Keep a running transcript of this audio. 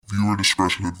Viewer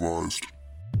discretion advised.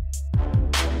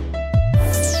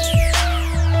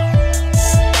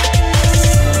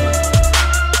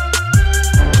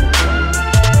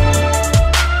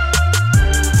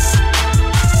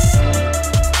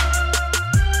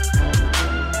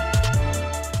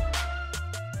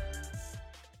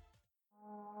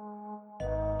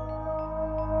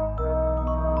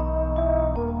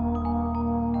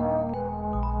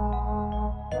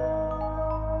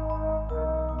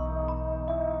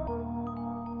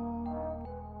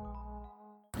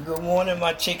 Good morning,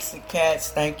 my chicks and cats.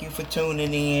 Thank you for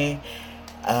tuning in.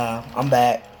 I'm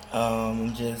back.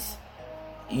 I'm just,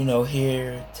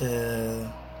 here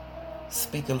to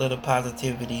speak a little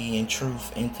positivity and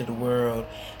truth into the world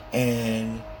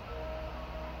and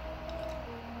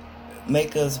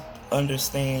make us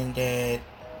understand that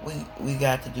we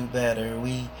got to do better.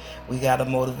 We got to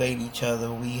motivate each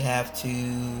other. We have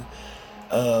to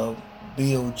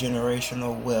build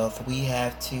generational wealth. We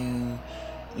have to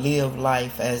live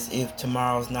life as if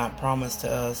tomorrow's not promised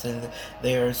to us, and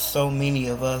there are so many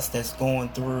of us that's going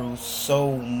through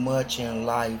so much in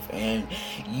life, and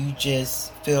you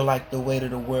just feel like the weight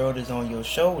of the world is on your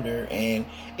shoulder, and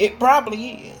it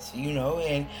probably is,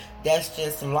 and that's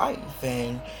just life.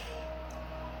 And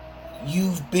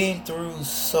you've been through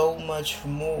so much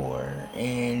more,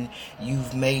 and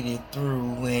you've made it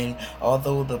through, and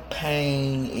although the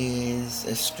pain is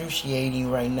excruciating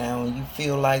right now and you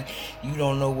feel like you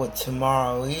don't know what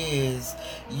tomorrow is,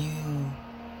 you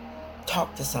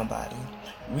talk to somebody,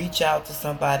 reach out to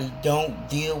somebody. Don't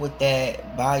deal with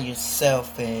that by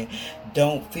yourself, and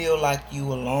don't feel like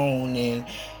you alone. And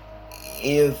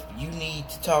if you need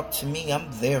to talk to me, I'm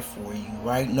there for you,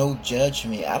 right? No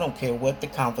judgment. I don't care what the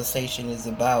conversation is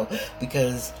about,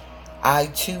 because I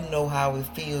too know how it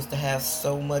feels to have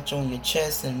so much on your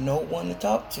chest and no one to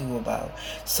talk to about.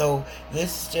 So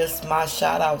this is just my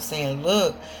shout out saying,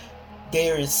 look,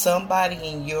 there is somebody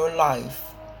in your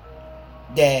life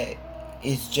that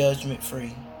is judgment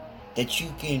free, that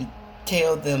you can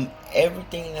tell them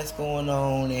everything that's going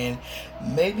on, and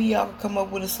maybe y'all can come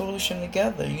up with a solution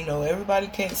together. Everybody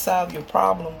can't solve your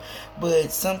problem,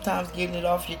 but sometimes getting it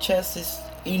off your chest is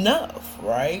enough,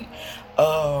 right?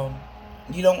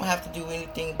 You don't have to do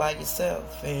anything by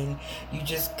yourself, and you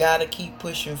just gotta keep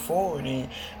pushing forward.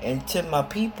 And to my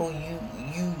people,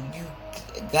 you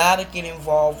gotta get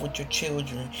involved with your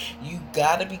children. You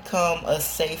gotta become a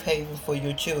safe haven for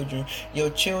your children. Your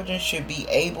children should be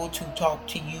able to talk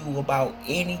to you about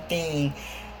anything.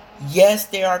 Yes,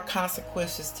 there are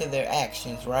consequences to their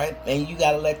actions, right? And you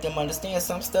gotta let them understand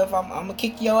some stuff I'm gonna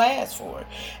kick your ass for,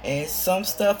 and some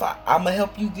stuff I'm gonna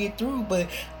help you get through. But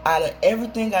out of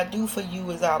everything I do for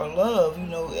you is out of love.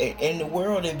 In the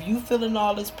world, if you feeling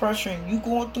all this pressure and you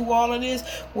going through all of this,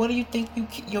 what do you think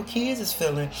your kids is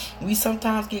feeling? We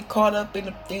sometimes get caught up in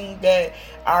the thing that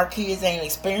our kids ain't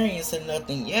experiencing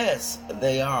nothing. Yes,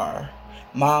 they are.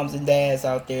 Moms and dads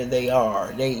out there,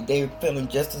 they're feeling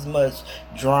just as much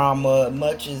drama,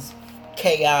 much as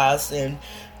chaos, and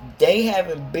they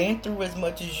haven't been through as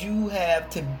much as you have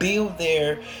to build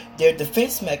their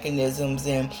defense mechanisms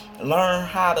and learn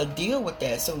how to deal with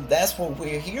that. So that's what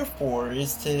we're here for,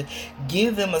 is to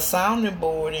give them a sounding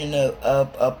board and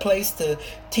a place to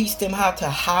teach them how to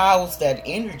house that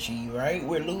energy, right?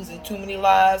 We're losing too many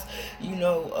lives,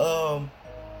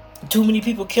 too many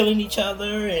people killing each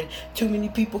other, and too many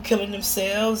people killing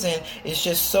themselves, and it's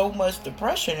just so much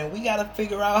depression. And we got to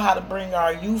figure out how to bring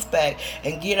our youth back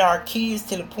and get our kids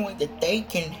to the point that they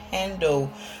can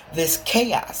handle this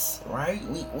chaos, right?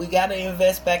 We got to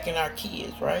invest back in our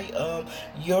kids, right?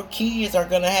 Your kids are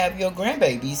going to have your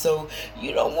grandbabies, so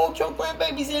you don't want your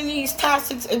grandbabies in these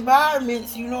toxic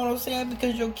environments, you know what I'm saying?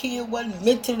 Because your kid wasn't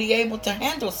mentally able to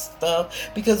handle stuff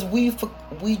because we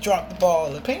dropped the ball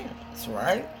as parents,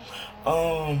 right?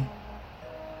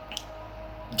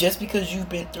 Just because you've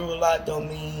been through a lot don't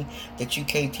mean that you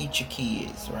can't teach your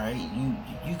kids, right?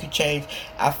 You can change.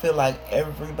 I feel like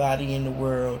everybody in the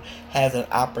world has an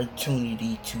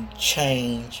opportunity to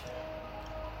change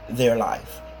their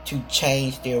life, to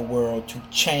change their world, to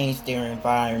change their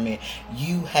environment.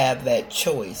 You have that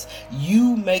choice.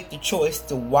 You make the choice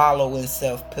to wallow in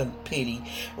self-pity,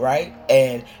 right?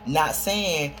 And not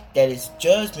saying that it's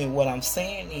judgment. What I'm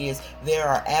saying is there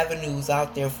are avenues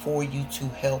out there for you to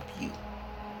help you.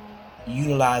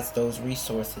 Utilize those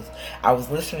resources. I was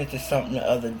listening to something the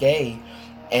other day,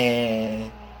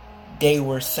 and they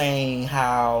were saying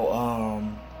how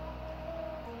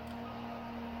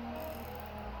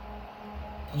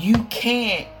you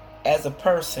can't, as a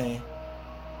person,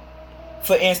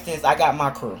 for instance, I got my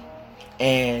crew,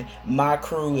 and my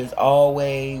crew is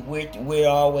always, we're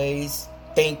always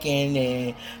thinking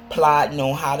and plotting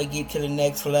on how to get to the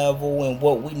next level and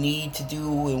what we need to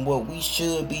do and what we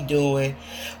should be doing,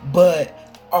 but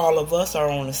all of us are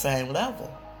on the same level.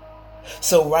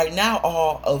 So right now,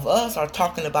 all of us are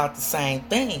talking about the same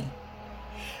thing.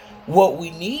 What we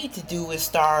need to do is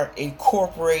start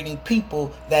incorporating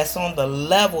people that's on the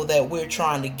level that we're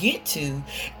trying to get to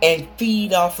and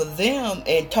feed off of them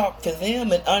and talk to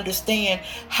them and understand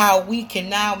how we can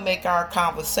now make our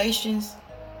conversations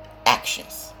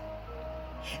actions.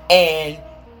 And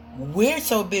we're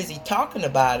so busy talking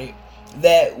about it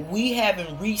that we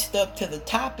haven't reached up to the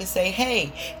top and say,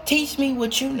 hey, teach me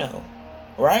what you know.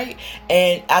 Right?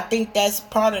 And I think that's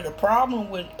part of the problem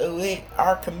with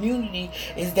our community,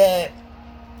 is that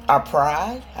our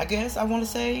pride, I guess I want to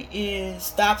say, is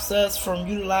stops us from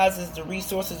utilizing the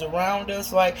resources around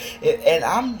us. Like, and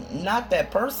I'm not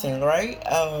that person, right?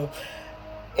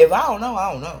 If I don't know,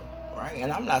 I don't know. Right?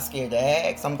 And I'm not scared to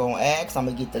ask. I'm going to ask. I'm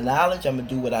going to get the knowledge. I'm going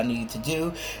to do what I need to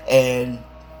do and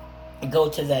go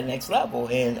to that next level.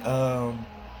 And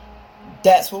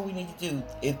that's what we need to do.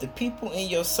 If the people in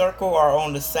your circle are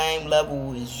on the same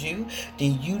level as you,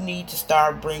 then you need to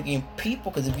start bringing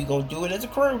people, because if you're going to do it as a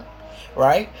crew,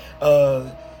 right?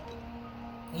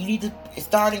 You need to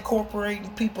start incorporating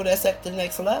people that's at the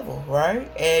next level, right?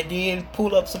 And then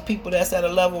pull up some people that's at a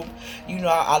level,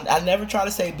 I never try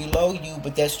to say below you,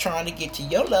 but that's trying to get to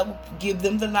your level. Give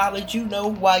them the knowledge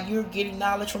while you're getting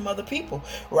knowledge from other people,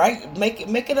 right? Make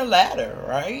it a ladder,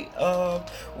 right?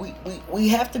 We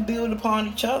have to build upon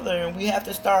each other, and we have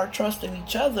to start trusting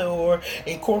each other, or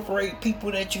incorporate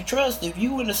people that you trust. If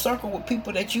you in a circle with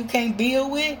people that you can't build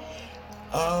with,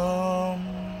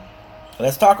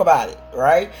 let's talk about it,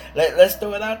 right? Let's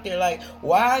throw it out there. Like,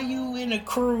 why are you in a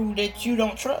crew that you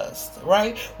don't trust,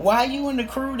 right? Why are you in a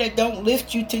crew that don't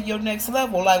lift you to your next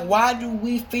level? Like, why do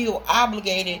we feel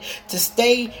obligated to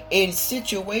stay in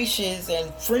situations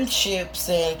and friendships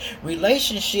and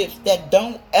relationships that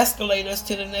don't escalate us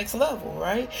to the next level,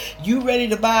 right? You ready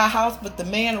to buy a house, but the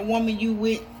man or woman you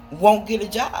with won't get a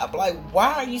job. Like,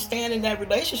 why are you staying in that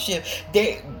relationship?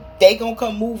 They gonna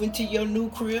come move into your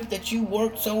new crib that you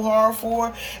worked so hard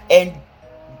for and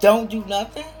don't do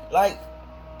nothing? Like,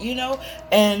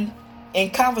 and in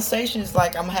conversations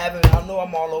like I'm having, I know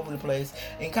I'm all over the place,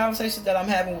 in conversations that I'm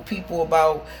having with people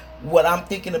about what I'm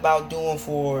thinking about doing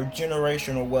for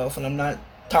generational wealth, and I'm not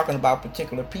talking about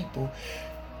particular people,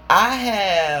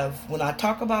 when I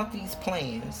talk about these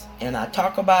plans and I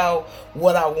talk about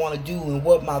what I want to do and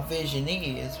what my vision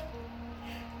is,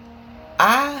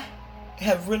 I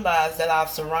have realized that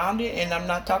I've surrounded, and I'm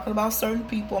not talking about certain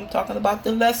people, I'm talking about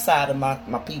the left side of my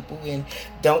people. And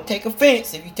don't take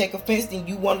offense. If you take offense, then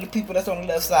you one of the people that's on the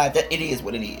left side. That it is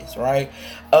what it is, right?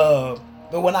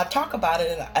 But when I talk about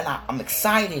it, and I'm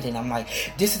excited, and I'm like,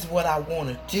 this is what I want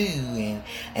to do,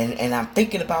 and I'm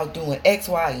thinking about doing X,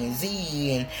 Y, and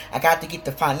Z, and I got to get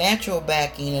the financial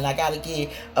backing, and I got to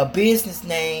get a business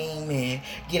name, and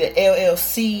get an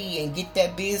LLC, and get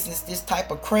that business this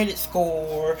type of credit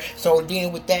score. So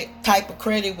then with that type of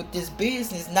credit with this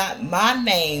business, not my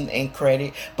name and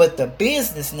credit, but the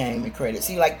business name and credit.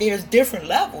 See, like, there's different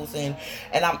levels, and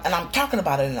I'm talking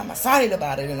about it, and I'm excited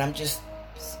about it, and I'm just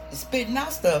spitting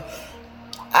out stuff.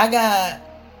 I got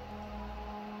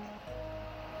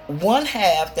one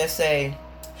half that say,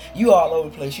 you all over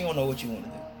the place, you don't know what you want to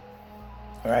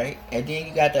do, right? And then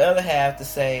you got the other half to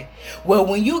say, well,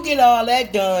 when you get all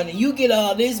that done and you get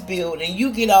all this built and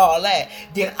you get all that,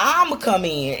 then I'm gonna come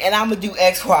in and I'm gonna do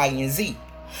X, Y, and Z,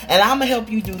 and I'm gonna help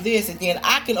you do this, and then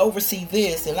I can oversee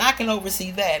this and I can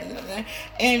oversee that.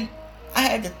 And I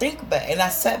had to think about it, and I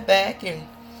sat back and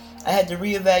I had to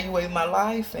reevaluate my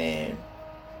life, and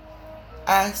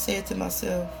I said to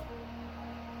myself,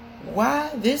 why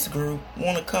this group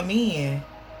want to come in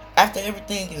after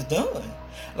everything is done?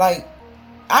 Like,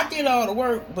 I did all the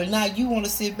work, but now you want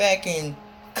to sit back and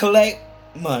collect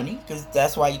money, because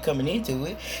that's why you're coming into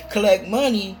it. Collect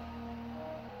money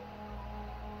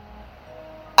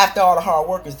after all the hard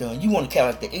work is done. You want to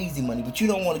collect the easy money, but you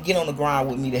don't want to get on the ground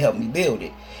with me to help me build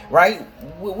it, right?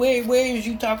 Where is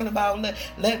you talking about,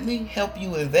 let me help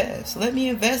you invest? Let me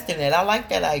invest in that. I like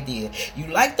that idea. You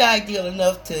like the idea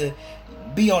enough to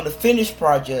be on the finished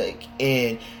project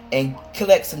and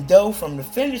collect some dough from the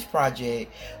finished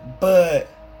project, but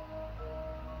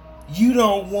you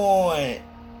don't want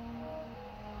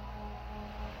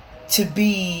to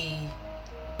be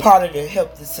part of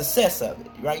the success of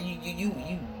it, right?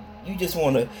 You just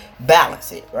want to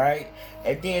balance it, right?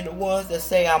 And then the ones that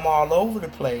say I'm all over the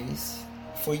place,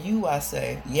 for you I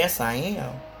say, yes I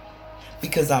am,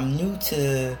 because I'm new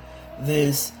to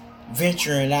this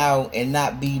venturing out and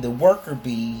not be the worker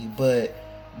bee, but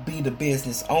be the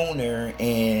business owner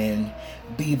and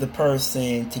be the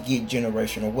person to get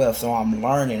generational wealth. So I'm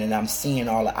learning and I'm seeing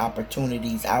all the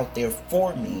opportunities out there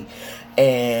for me.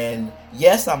 And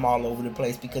yes, I'm all over the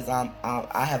place because I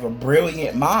have a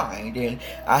brilliant mind, and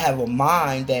I have a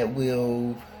mind that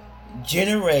will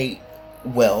generate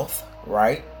wealth,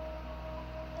 right?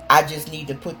 I just need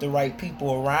to put the right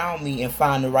people around me and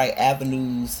find the right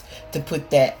avenues to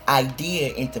put that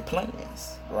idea into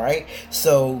plans, right?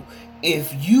 So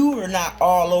if you are not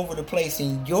all over the place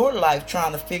in your life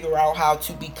trying to figure out how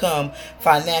to become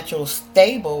financial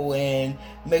stable and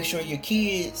make sure your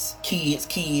kids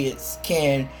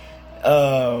can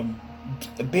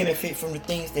benefit from the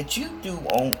things that you do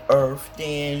on earth,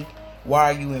 then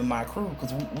why are you in my crew?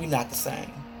 Because we're not the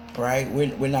same, right?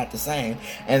 We're not the same.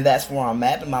 And that's where I'm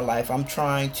at in my life. I'm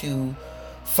trying to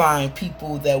find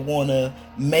people that want to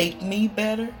make me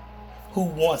better, who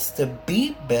wants to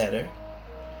be better,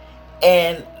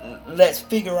 and let's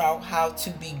figure out how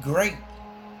to be great,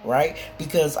 right?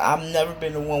 Because I've never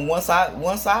been the one. Once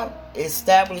I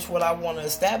establish what I want to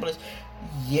establish,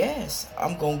 yes,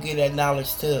 I'm gonna give that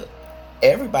knowledge to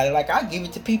everybody. Like, I give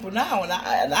it to people now, and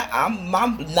my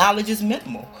knowledge is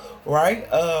minimal, right?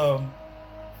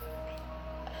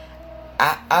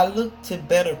 I look to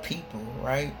better people,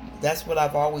 right? That's what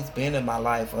I've always been in my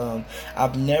life.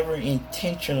 I've never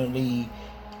intentionally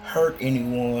hurt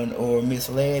anyone or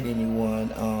misled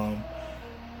anyone.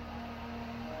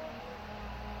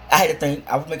 I had to think.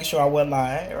 I was making sure I wasn't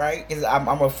lying, right? Because I'm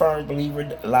a firm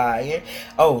believer lying.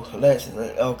 Oh,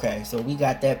 okay. So we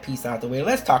got that piece out the way.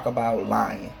 Let's talk about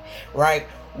lying, right?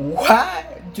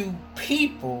 Why do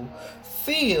people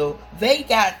feel they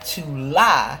got to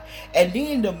lie? And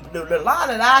then the lie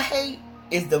that I hate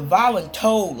is the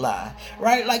voluntold lie,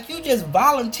 right? Like, you just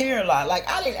volunteer lie. Like,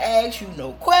 I didn't ask you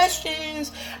no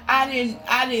questions. I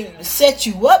didn't set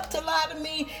you up to lie to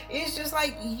me. It's just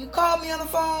like you call me on the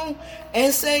phone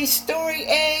and say story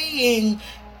A and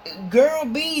girl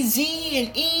B, Z,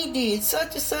 and E did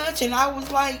such and such, and I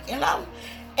was like, and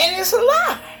it's a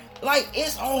lie. Like,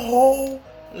 it's a whole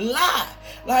lie.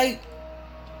 Like,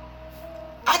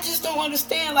 I just don't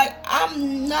understand. Like,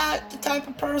 I'm not the type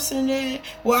of person that,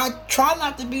 well, I try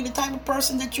not to be the type of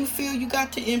person that you feel you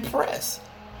got to impress,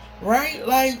 right?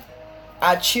 Like,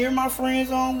 I cheer my friends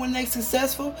on when they're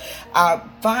successful. I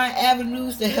find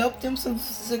avenues to help them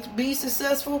be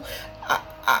successful.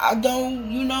 I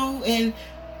don't, and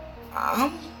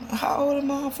how old am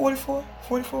I? 44?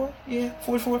 44? Yeah,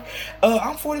 44.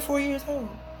 I'm 44 years old.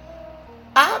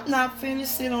 I'm not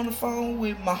finished sitting on the phone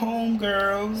with my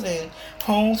homegirls and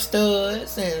home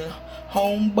studs and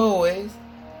homeboys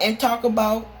and talk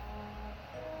about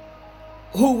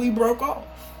who we broke off,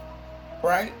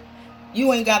 right?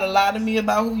 You ain't got to lie to me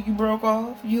about who you broke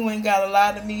off. You ain't got to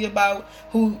lie to me about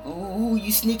who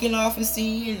you sneaking off and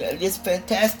see and this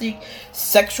fantastic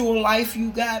sexual life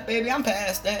you got, baby. I'm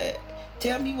past that.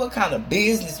 Tell me what kind of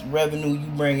business revenue you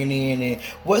bringing in, and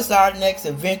what's our next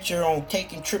adventure on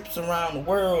taking trips around the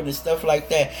world and stuff like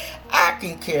that. I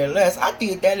can care less. I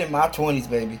did that in my 20s,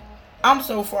 baby. I'm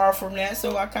so far from that,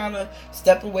 so I kind of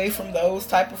stepped away from those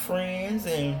type of friends,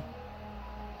 and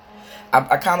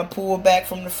I kind of pulled back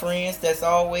from the friends that's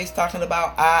always talking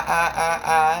about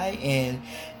I, and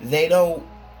they don't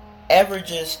ever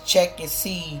just check and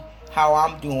see how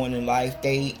I'm doing in life.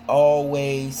 They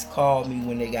always call me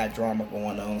when they got drama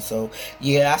going on. So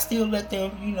yeah, I still let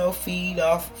them, feed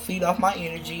off my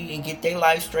energy and get their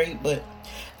life straight. But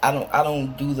I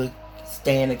don't do the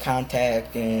staying in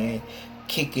contact and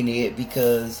kicking it,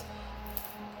 because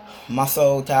my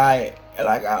soul tired.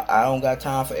 Like, I don't got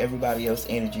time for everybody else's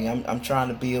energy. I'm trying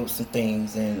to build some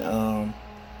things, and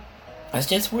that's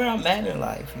just where I'm at in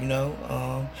life.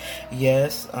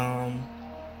 Yes.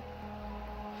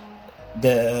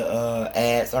 The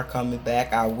ads are coming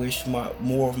back. I wish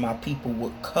more of my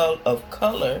people of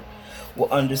color will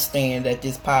understand that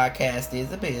this podcast is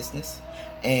a business,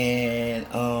 and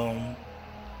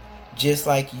just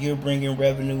like you're bringing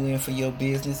revenue in for your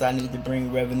business, I need to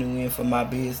bring revenue in for my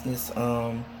business.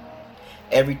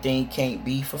 Everything can't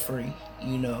be for free,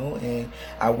 and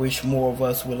I wish more of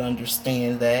us would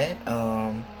understand that.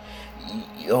 On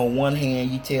one hand,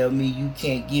 you tell me you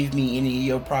can't give me any of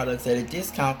your products at a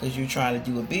discount because you're trying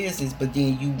to do a business, but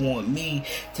then you want me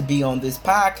to be on this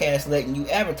podcast letting you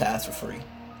advertise for free.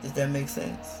 Does that make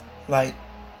sense? Like,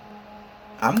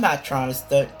 I'm not trying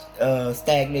to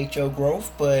stagnate your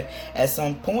growth, but at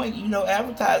some point,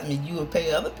 advertisement, you will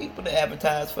pay other people to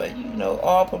advertise for you.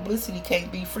 All publicity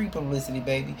can't be free publicity,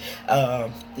 baby.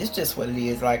 It's just what it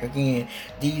is. Like, again,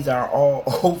 these are all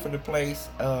over the place.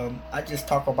 I just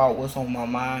talk about what's on my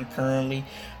mind currently.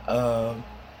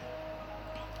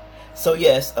 So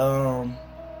yes, the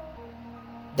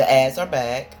ads are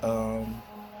back.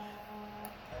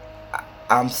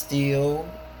 I'm still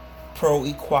pro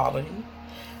equality.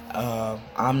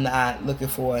 I'm not looking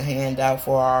for a handout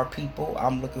for our people.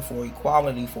 I'm looking for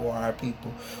equality for our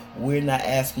people. We're not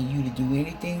asking you to do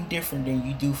anything different than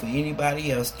you do for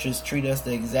anybody else. Just treat us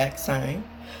the exact same.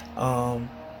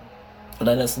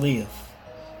 Let us live,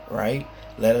 right?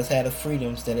 Let us have the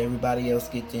freedoms that everybody else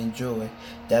get to enjoy.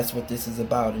 That's what this is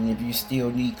about. And if you still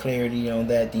need clarity on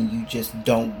that, then you just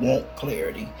don't want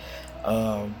clarity.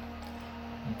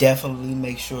 Definitely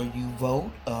make sure you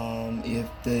vote. If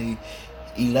the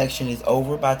election is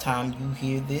over by the time you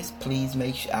hear this, please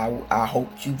make sure. I hope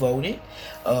you voted.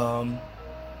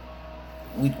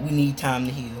 We need time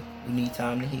to heal. We need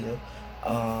time to heal.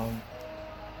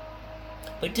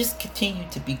 But just continue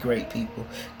to be great people.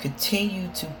 Continue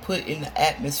to put in the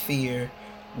atmosphere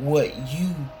what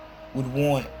you would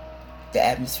want the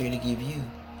atmosphere to give you.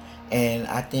 And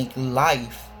I think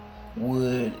life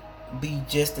would be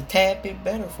just a tad bit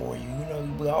better for you. You know,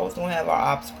 we always gonna have our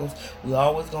obstacles. We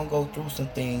always gonna go through some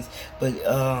things. But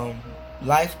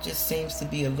life just seems to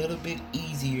be a little bit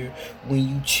easier when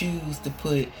you choose to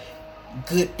put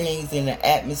good things in the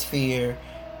atmosphere.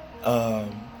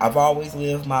 I've always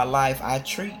lived my life. I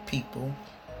treat people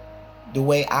the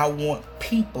way I want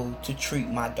people to treat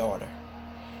my daughter,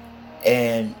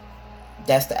 and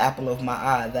that's the apple of my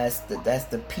eye. That's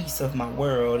the piece of my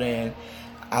world, and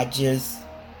I just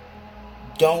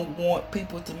don't want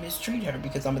people to mistreat her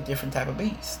because I'm a different type of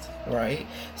beast, right?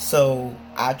 So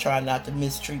I try not to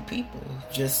mistreat people,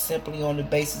 just simply on the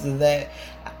basis of that.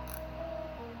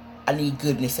 I need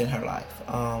goodness in her life.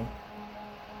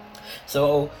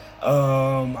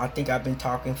 I think I've been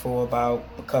talking for about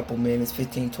a couple minutes,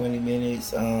 15-20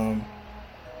 minutes.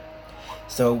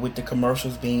 So with the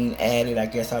commercials being added, I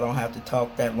guess I don't have to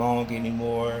talk that long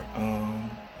anymore.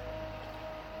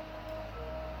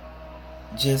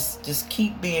 Just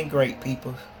keep being great,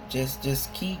 people.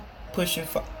 Just keep pushing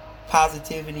for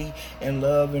positivity and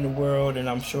love in the world, and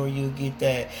I'm sure you'll get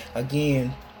that.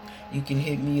 Again, you can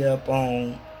hit me up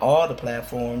on all the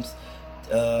platforms.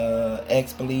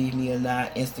 X, Believe Me or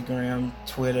Not, Instagram,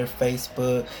 Twitter,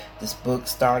 Facebook. This book,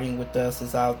 Starting With Us,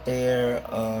 is out there.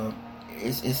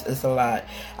 It's a lot.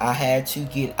 I had to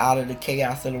get out of the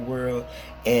chaos of the world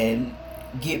and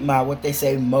get my, what they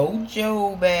say,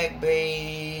 mojo back,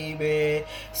 baby.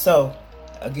 So,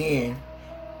 again,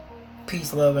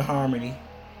 peace, love, and harmony.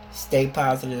 Stay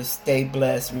positive, stay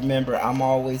blessed. Remember, I'm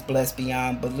always blessed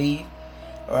beyond belief.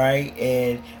 Alright,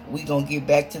 and we gonna get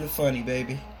back to the funny,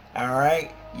 baby.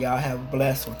 Alright, y'all have a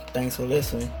blessed one. Thanks for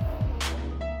listening.